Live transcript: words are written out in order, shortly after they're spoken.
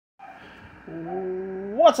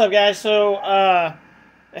What's up, guys? So,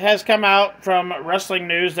 it has come out from Wrestling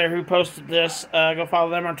News there who posted this. Go follow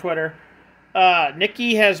them on Twitter.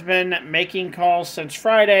 Nikki has been making calls since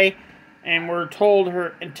Friday, and we're told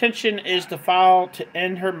her intention is to file to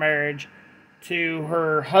end her marriage to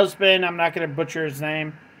her husband. I'm not going to butcher his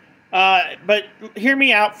name. But hear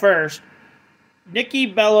me out first. Nikki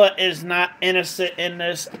Bella is not innocent in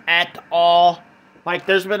this at all. Like,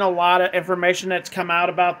 there's been a lot of information that's come out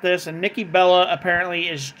about this, and Nikki Bella apparently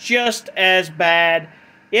is just as bad,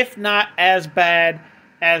 if not as bad,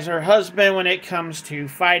 as her husband when it comes to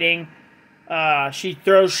fighting. She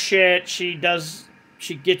throws shit, she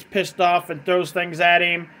gets pissed off and throws things at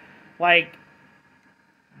him. Like,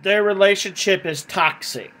 their relationship is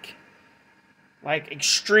toxic. Like,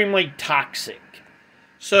 extremely toxic.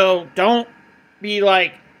 So, don't be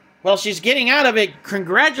like, well, she's getting out of it.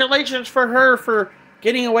 Congratulations for her for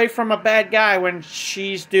getting away from a bad guy when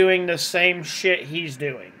she's doing the same shit he's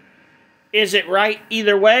doing. Is it right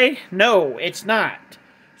either way? No, it's not.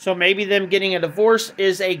 So maybe them getting a divorce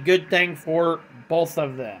is a good thing for both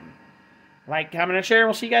of them. Like, comment, and share.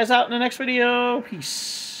 We'll see you guys out in the next video.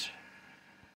 Peace.